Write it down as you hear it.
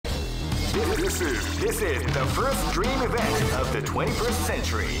This is the first dream event of the 21st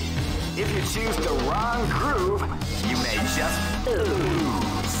century. If you choose the wrong groove, you may just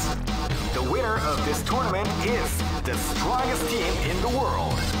lose. The winner of this tournament is the strongest team in the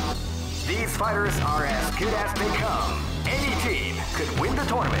world. These fighters are as good as they come. Any team could win the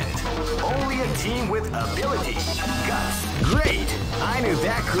tournament. Only a team with ability, guts. Great! I knew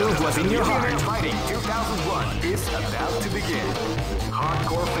that groove was in your heart. Fighting 2001 is about to begin.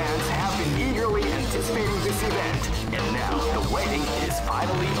 Hardcore fans have been eagerly anticipating this event, and now the waiting is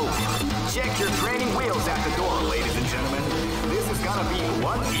finally over. Check your training wheels at the door, ladies and gentlemen. This is gonna be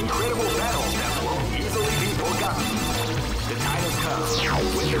one incredible battle that won't easily be forgotten. The time has come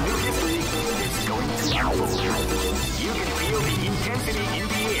when the new history is going to unfold. You can feel the intensity in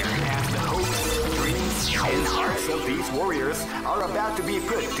the air as the hopes, dreams, and hearts of these warriors are about to be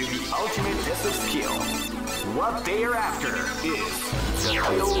put to the ultimate test of skill. What they are after is the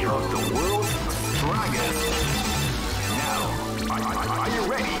title of the world's strongest. Now, are you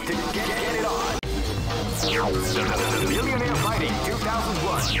ready to get it on? The Millionaire Fighting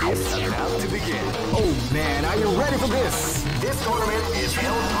 2001 is about to begin. Oh man, are you ready for this? This tournament is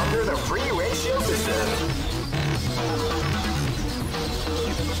held under the free ratio system.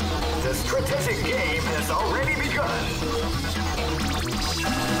 The strategic game has already begun.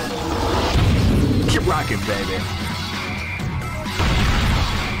 Keep rocking, baby.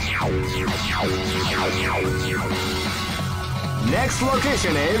 Next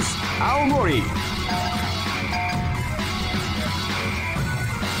location is Aomori.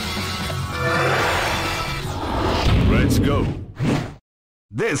 Let's go.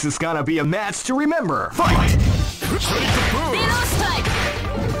 This is gonna be a match to remember. Fight! Middle strike! Wow, they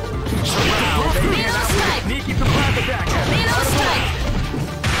Middle strike! sneaky to plant the back. Middle strike!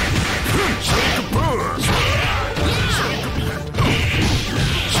 Middle strike!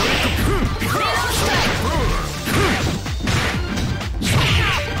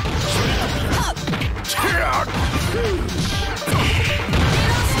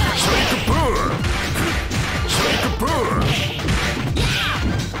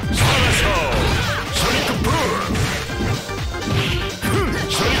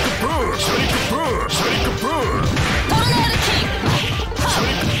 Tornado kick!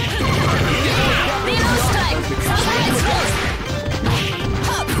 Middle strike! Side thrust!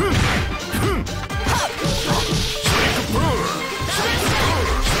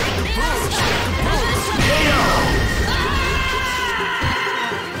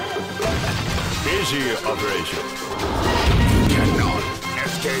 Easy operation. Cannot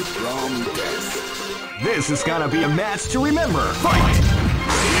escape from death. This is gonna be a match to remember. Fight!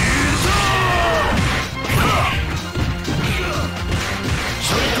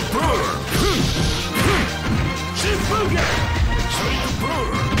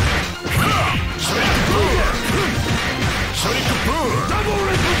 Double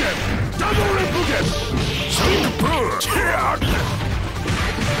Repugate! Double Repugate!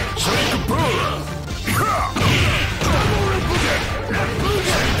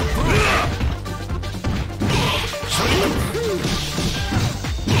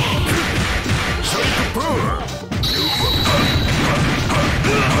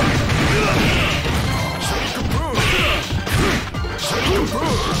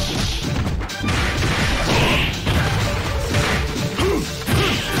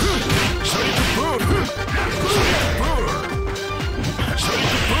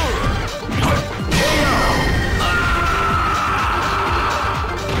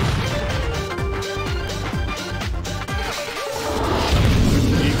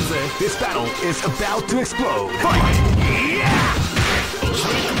 This battle is about to explode. Fight! Yeah!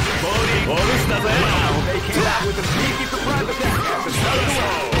 Wow, they came out with a sneaky surprise attack at the start of the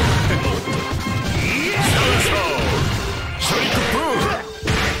round.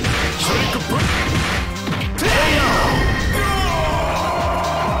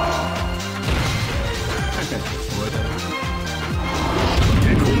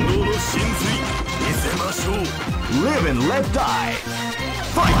 Live and let die.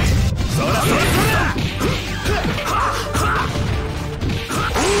 Fight!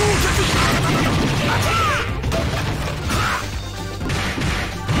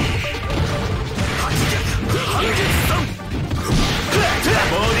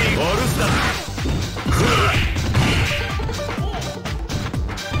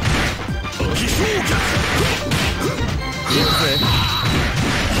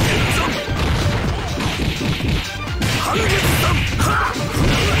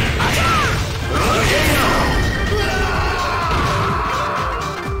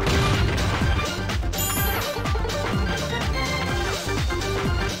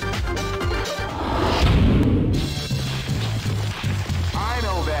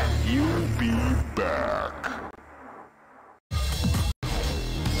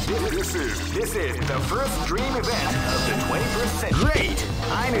 This is the first dream event of the 21st century. Great!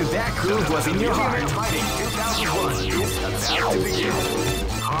 I knew that groove was in your heart. Fighting 2001 is about to begin.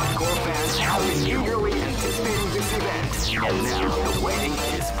 Hardcore fans have been eagerly anticipating this event, and now the waiting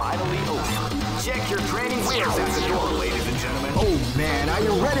is finally over. Check your training wheels at the door, ladies and gentlemen. Oh man, are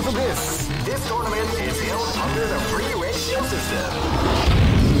you ready for this? This tournament is held under the free ratio system.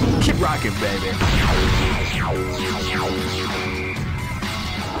 Keep rocking, baby.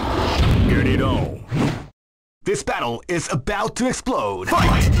 Get it on. This battle is about to explode.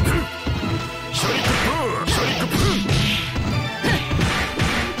 Fight!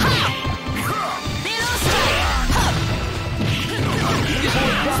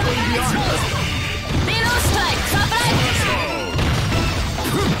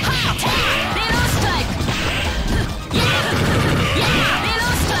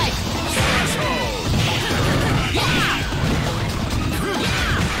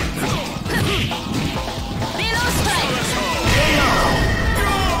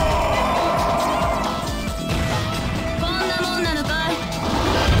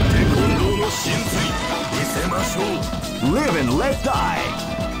 Live and let die.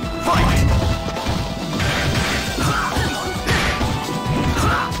 Fight!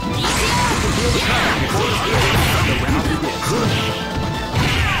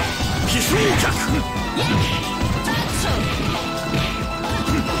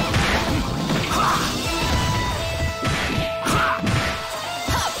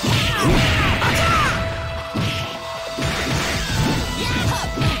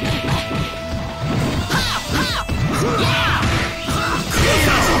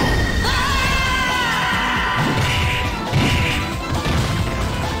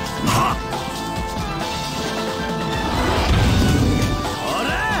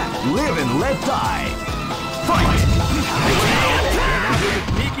 Live and let die. Fight!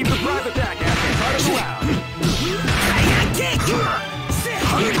 Sneaky surprise attack after part of the round.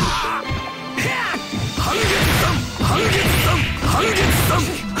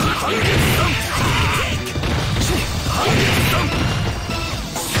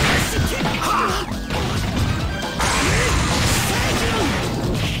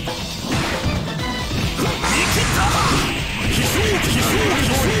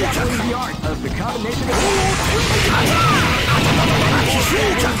 The art of the combination of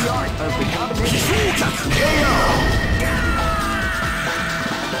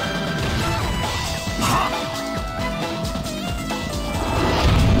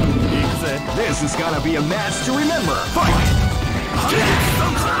This is gonna be a match to remember. Fight!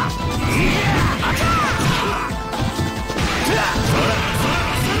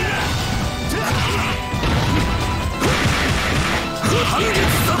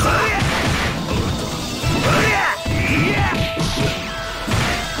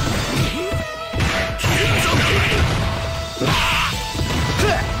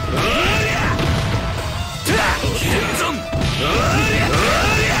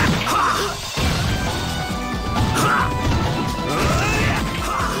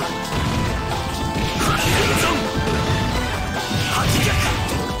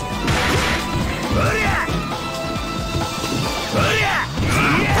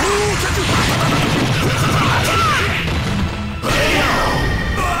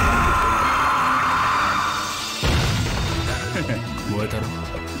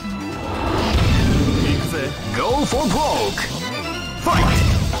 Go for broke! Fight!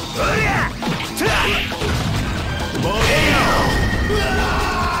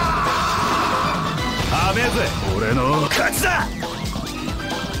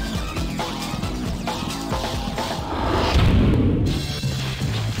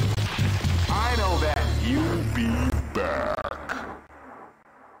 I know that you'll be back.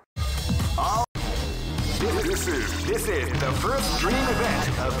 This is the first dream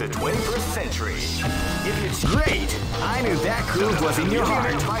event of the 21st century. If it's great, I knew that groove was in your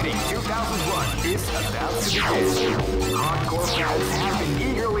heart. Fighting 2001 is about to begin. Hardcore fans have been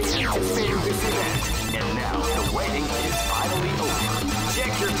eagerly anticipating this event, and now the waiting is finally over.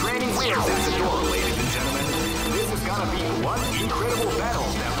 Check your training wheels at the door, ladies and gentlemen. This is gonna be one incredible battle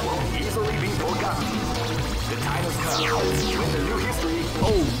that won't easily be forgotten. The time has come when the new history.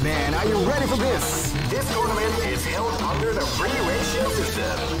 Oh man, are you ready for this? This tournament is held under the free ratio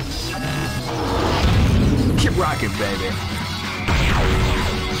system. Keep rocking, baby.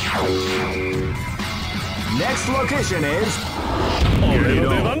 Next location is.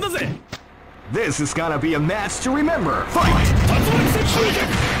 This is gonna be a match to remember. Fight!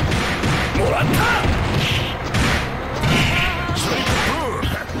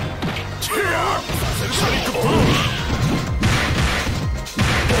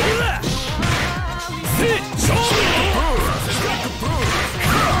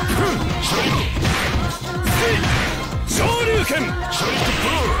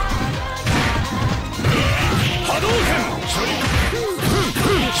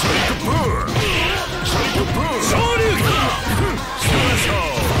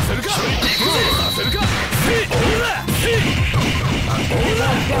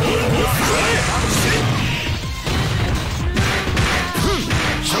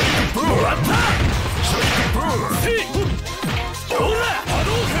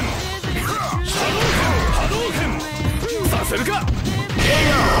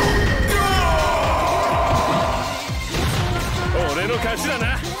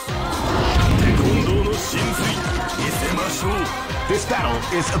 This battle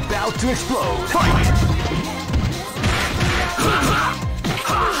is about to explode. Fight!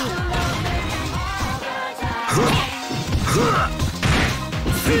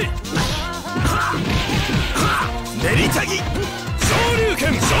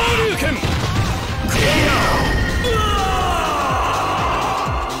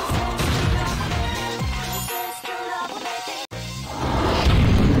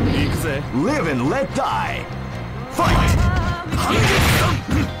 Live and let die. Fight!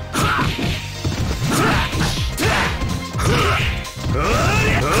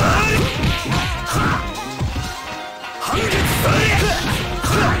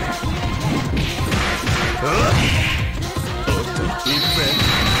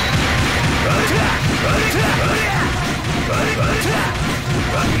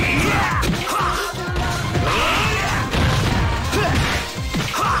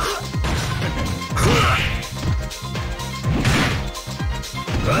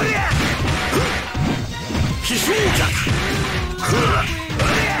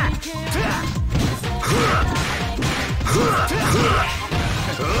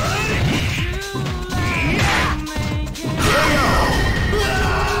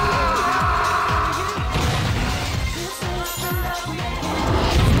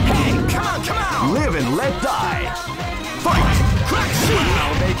 Live and let die. Fight!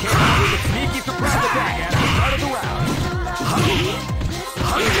 Now they came out with a sneaky surprise attack at the start of the round.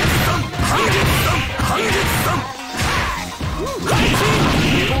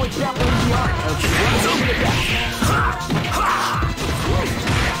 People exampling the art of one-handed attack.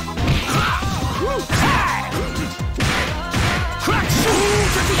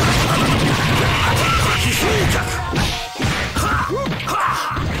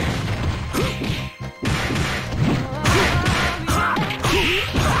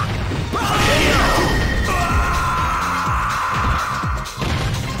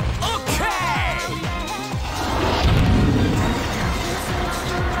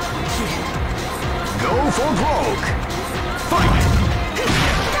 For broke. Fight!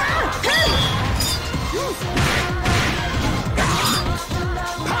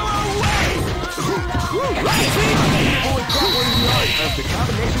 Power away! Of the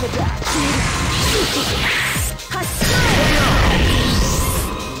combination attack.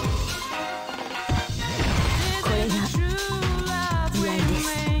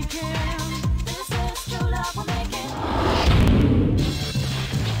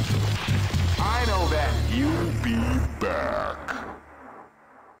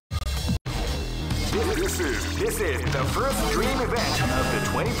 This is the first dream event of the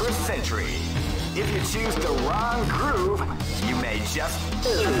 21st century. If you choose the wrong groove, you may just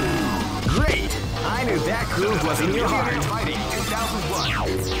Great! I knew that groove was in your heart. Fighting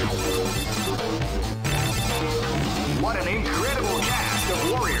 2001. What an incredible cast of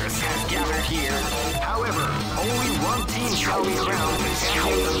warriors has gathered here. However, only one team shall be crowned the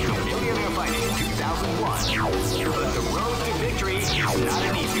champions of the Millionaire Fighting 2001. But the road to victory is not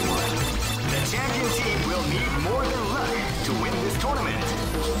an easy one. The champion team will need more than luck to win this tournament.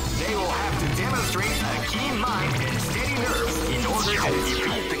 They will have to demonstrate a keen mind and steady nerves in order to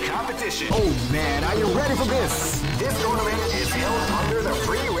defeat the competition. Oh man, are you ready for this? This tournament is held under the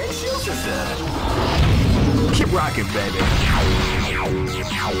free ratio system. Keep rocking, baby.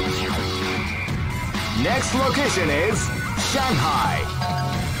 Next location is Shanghai.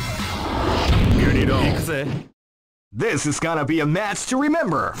 This is gonna be a match to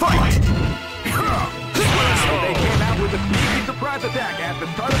remember. Fight! They came out with a sneaky surprise attack at the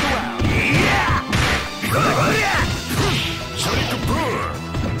start of the round.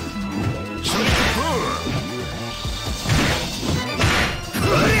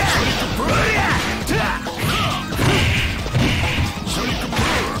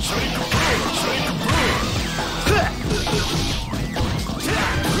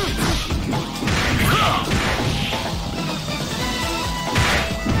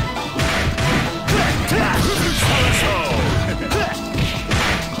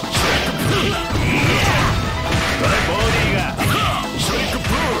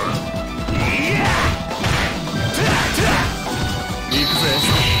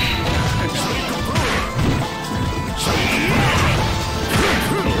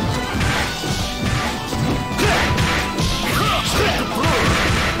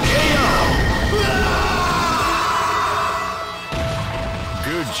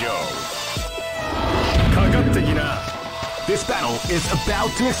 is about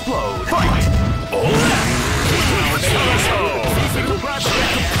to explode. Fight!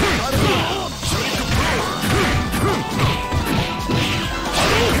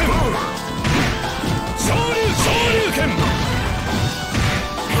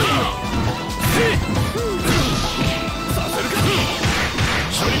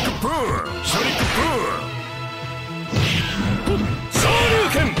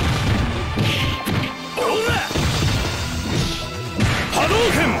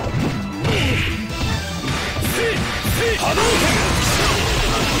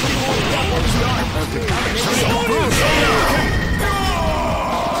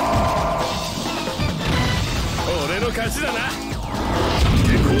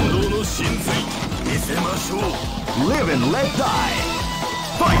 Live and let die.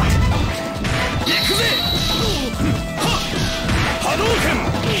 Fight!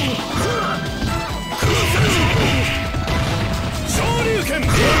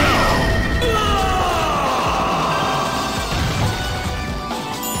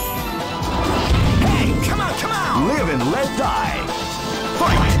 Hey, come on, come on! Live and let die.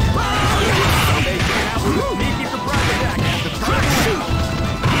 Fight! Sneaky surprise attack at the first.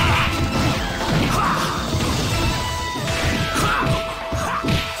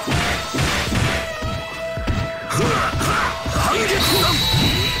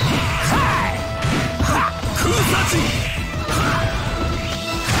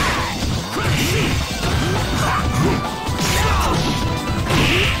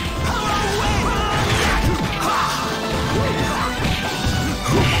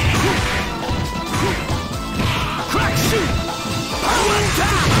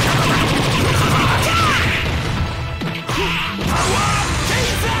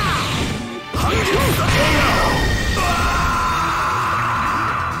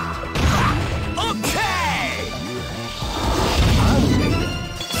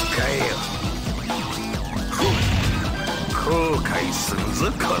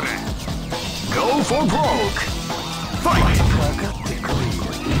 Go for broke. Fight!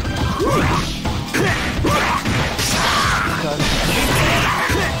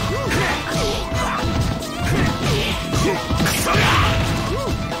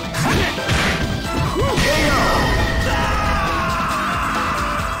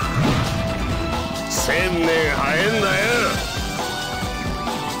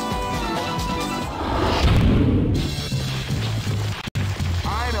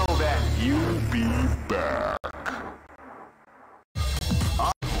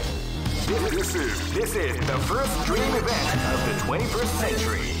 This is the first dream event of the 21st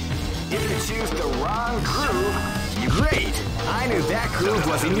century. If you choose the wrong groove, great! I knew that groove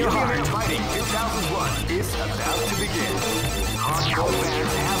was in your heart. Fighting 2001 is about to begin. Hardcore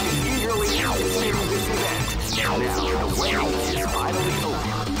fans have been eagerly anticipating this event. Now the waiting is finally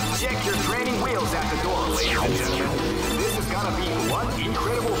over. Check your training wheels at the door, ladies and gentlemen. This is gonna be one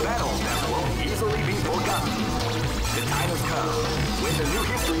incredible battle that won't easily be forgotten. The time has come when the new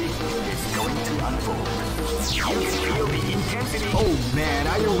history is going to unfold. You can feel the intensity. Oh man,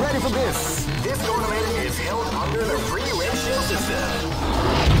 are you ready for this? This tournament is held under the free ratio system.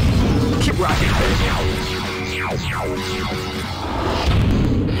 Keep rocking.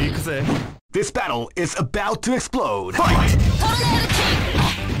 This battle is about to explode. Fight! Tornado kick!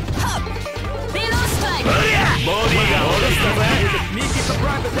 Hup! Below strike! Body got all the stuff at a sneaky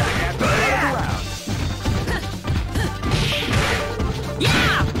surprise attack at the end of the round.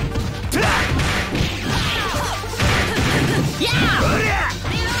 Yeah! Yeah!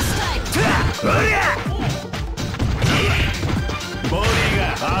 Below strike! Body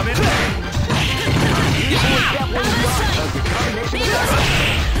got hammer. Yeah! Hammer strike! Below strike!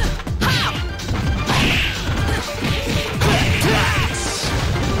 Hop!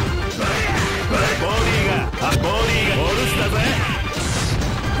 Body got all the stuff at.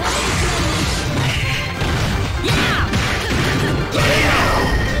 Yeah!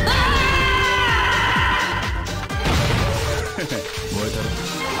 燃えたろ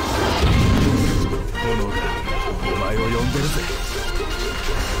炎がお前を呼んでるぜ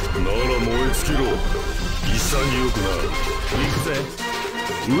なら燃え尽きろ潔くな行くぜ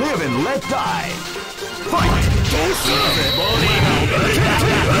Live and let die Fight どうするぜボディが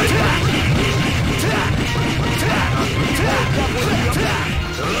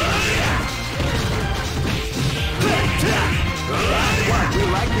What we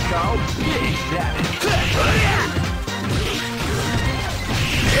like to call Big Daddy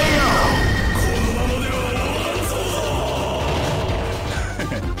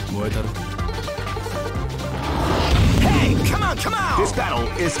Hey, come on, come on! This battle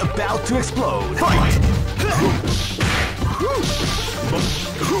is about to explode. Fight!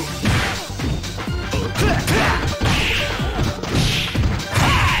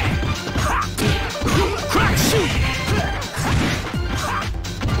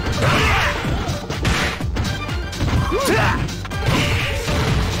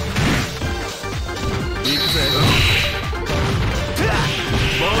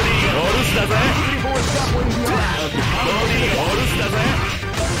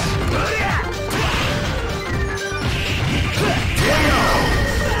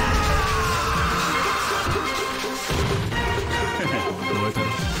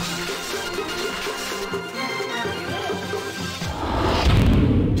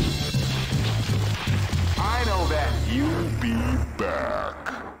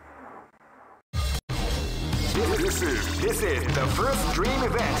 This is the first dream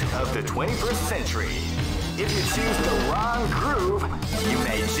event of the 21st century. If you choose the wrong groove, you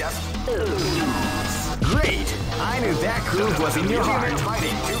may just lose. Great! I knew that groove was in your heart.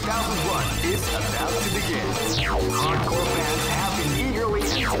 Fighting 2001 is about to begin. Hardcore fans have been eagerly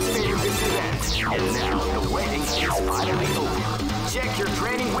anticipating this event, and now the waiting is finally over. Check your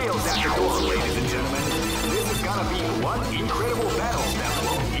training wheels at the door, ladies and gentlemen. This is gonna be one incredible battle that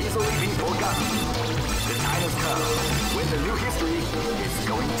won't easily be forgotten. The time has come when the new history is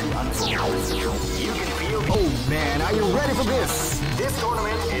going to unfold. You can feel. Oh man, are you ready for this? This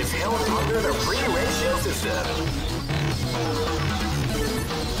tournament is held under the free ratio system.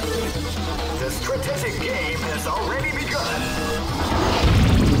 The strategic game has already begun.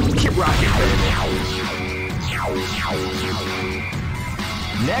 Keep rocking, baby.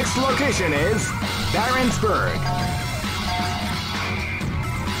 Next location is Barentsburg.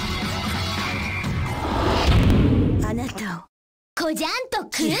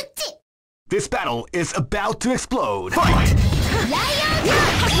 This battle is about to explode. Fight!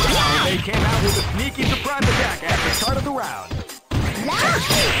 Wow, they came out with a sneaky surprise attack at the start of the round.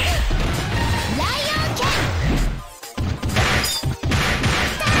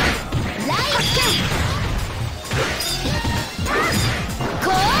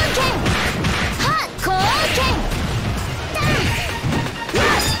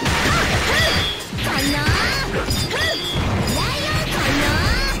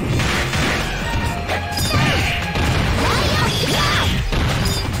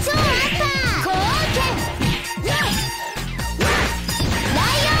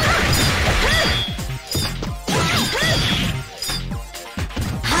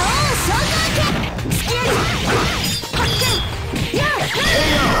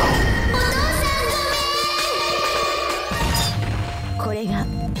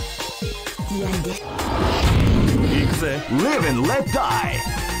 Live and let die.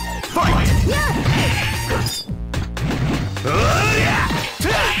 Fight!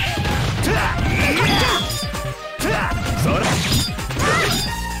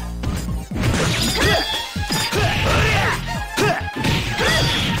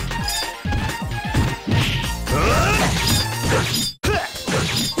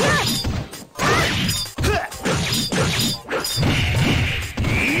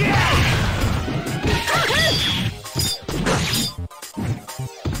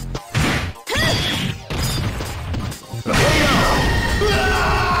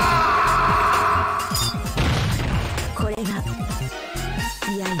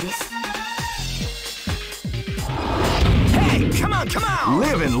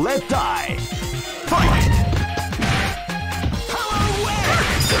 Live and let die. Fight! Power away!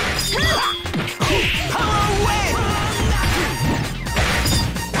 Power away!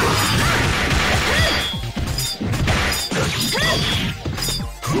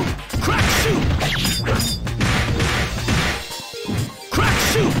 Crack shoot! Crack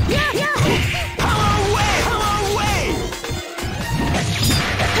shoot! Power away! Power away!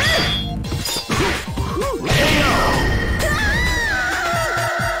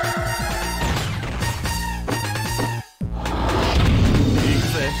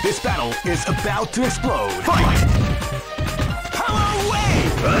 This battle is about to explode. Fight! Power away!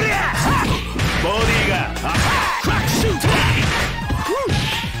 Body ga attack! Crack shoot!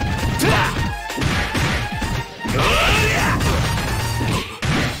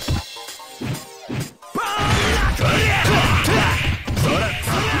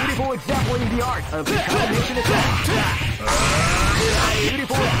 Beautiful example in the art of the combination attack.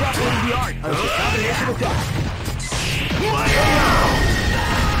 Beautiful example in the art of the combination attack.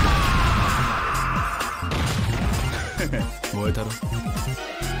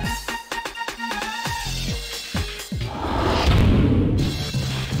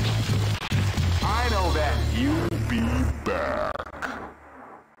 I know that you'll be back.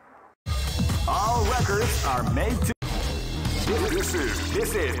 All records are made to.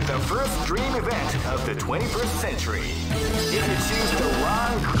 This is the first dream event of the 21st century. If you choose the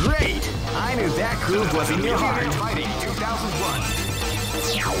wrong, great! I knew that groove was in your heart. Fighting 2001.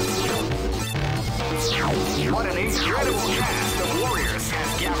 What an incredible cast of warriors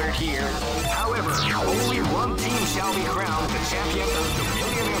has gathered here. However, only one team shall be crowned the champion of the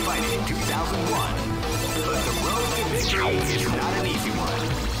Millionaire Fighting 2001. But the road to victory is not an easy one.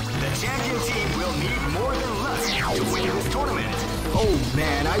 The champion team will need more than luck to win this tournament. Oh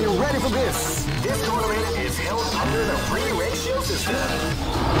man, are you ready for this? This tournament is held under the free ratio system.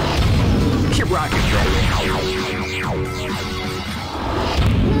 Keep rocking,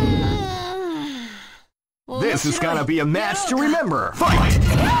 This is gonna be a match to remember. Fight!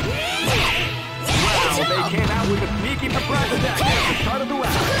 Wow, they came out with a sneaky surprise attack at the start of the round.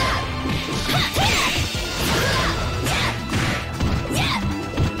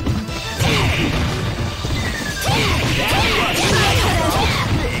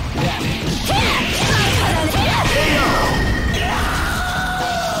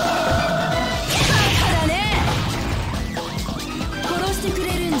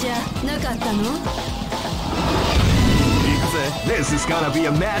 This is gonna be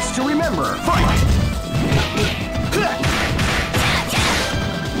a match to remember. Fight!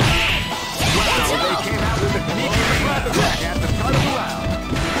 Wow, they came out with a sneaky surprise attack at the start of the round.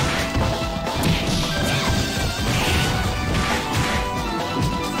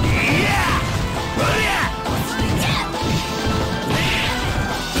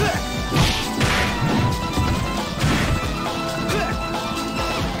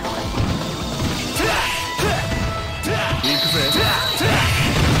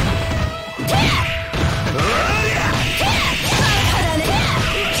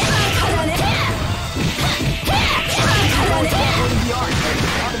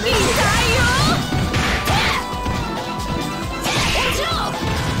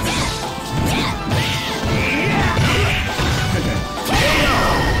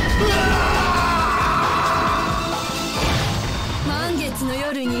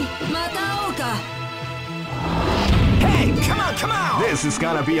 This is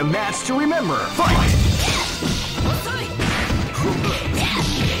gonna be a match to remember. Fight!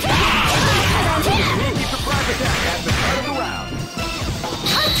 Sneaky surprise attack at the start of the round.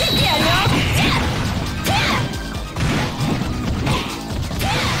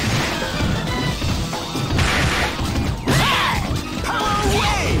 Power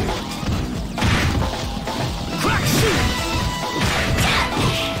wave! Crack shoot!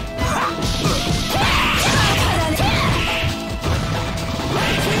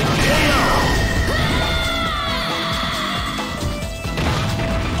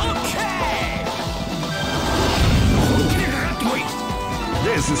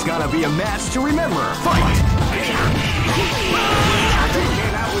 This is gonna be a match to remember. Fight!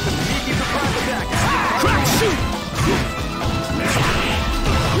 Came out with a sneaky surprise attack. Crack shoot!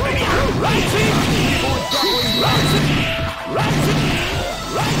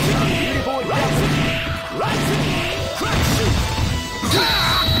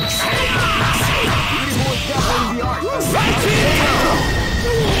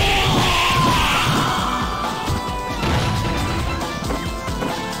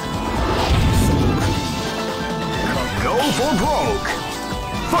 For broke.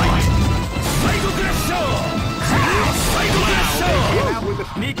 Fight! Came out with a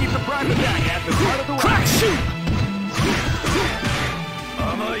sneaky surprise attack at the start of the round. Crack shoot!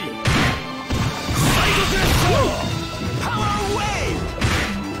 Power wave!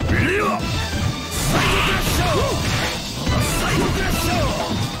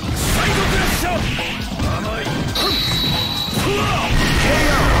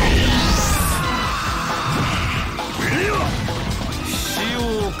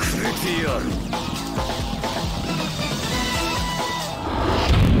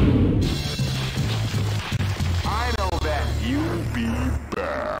 I know that you'll be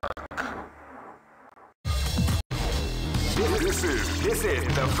back. This is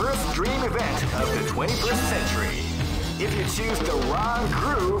the first dream event of the 21st century. If you choose the wrong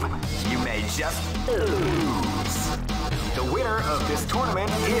groove, you may just lose. The winner of this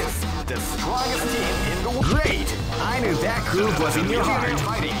tournament is the strongest team in the world. Great! I knew that groove was in your heart.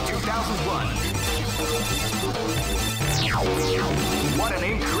 Fighting 2001. What an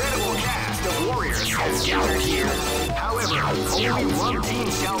incredible cast of warriors has gathered here. However, only one team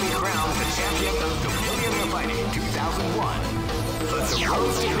shall be crowned the champion of the Millionaire Fighting 2001. But the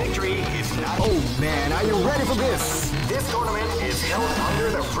road to victory is not... Oh man, are you ready for this? This tournament is held under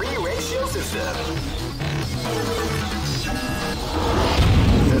the free ratio system.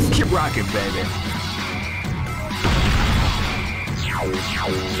 Let's keep rocking, baby.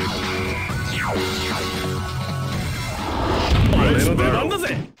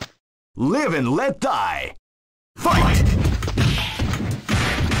 Live and let die. Fight!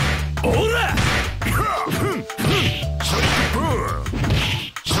 Ora!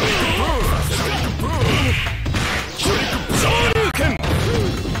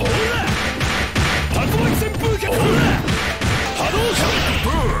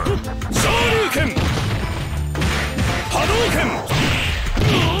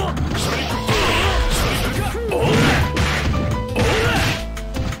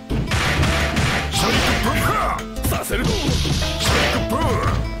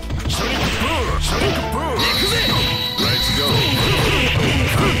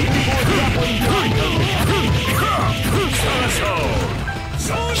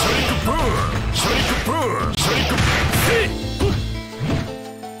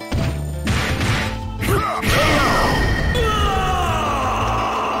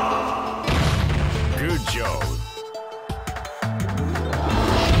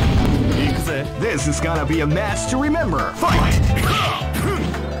 This is gonna be a match to remember. Fight!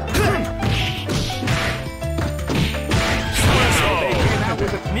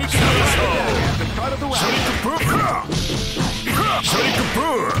 With a sneaky at the start of the round.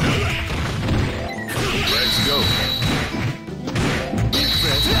 Let's go.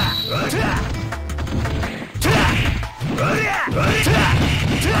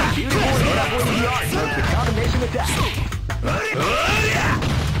 The combination attack.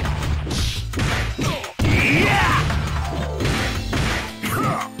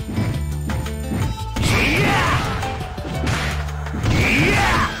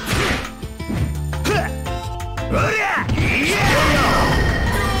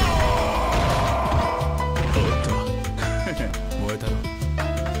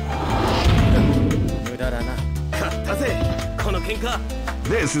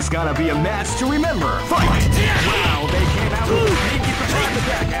 This is gonna be a match to remember. Fight! Wow, they came out with a sneaky surprise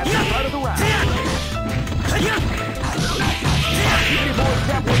attack at the start of the round. Beautiful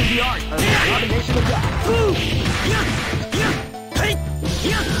step with the art of the combination attack.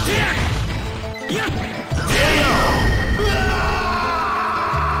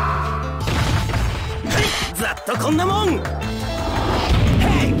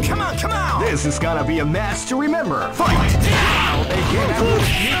 Hey, come on, come on! This is gonna be a match to remember. Fight! Wow, they came out with a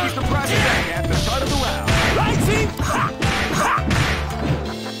sneaky surprise attack at the start of the round. Rising!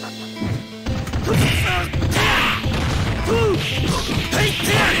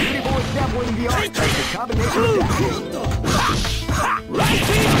 Beautiful step with the art of the combination attack.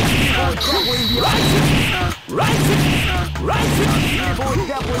 Rising! Beautiful step with the art. Rising! Beautiful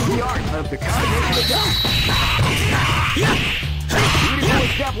step with the art of the combination attack. Beautiful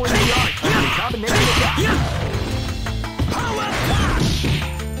step with the art of the combination attack. Power attack!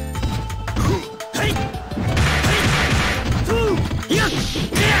 Hey!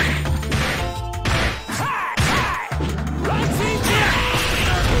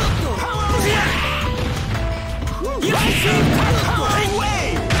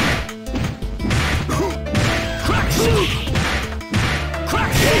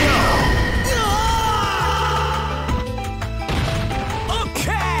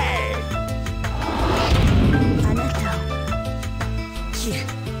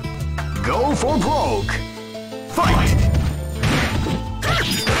 Go for broke! Fight!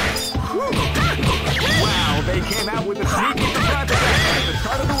 Wow, they came out with a sneaky surprise attack at the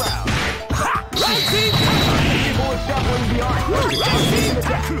start of the round. Rising! Beautiful step with the art. Rising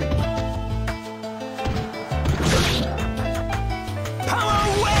attack.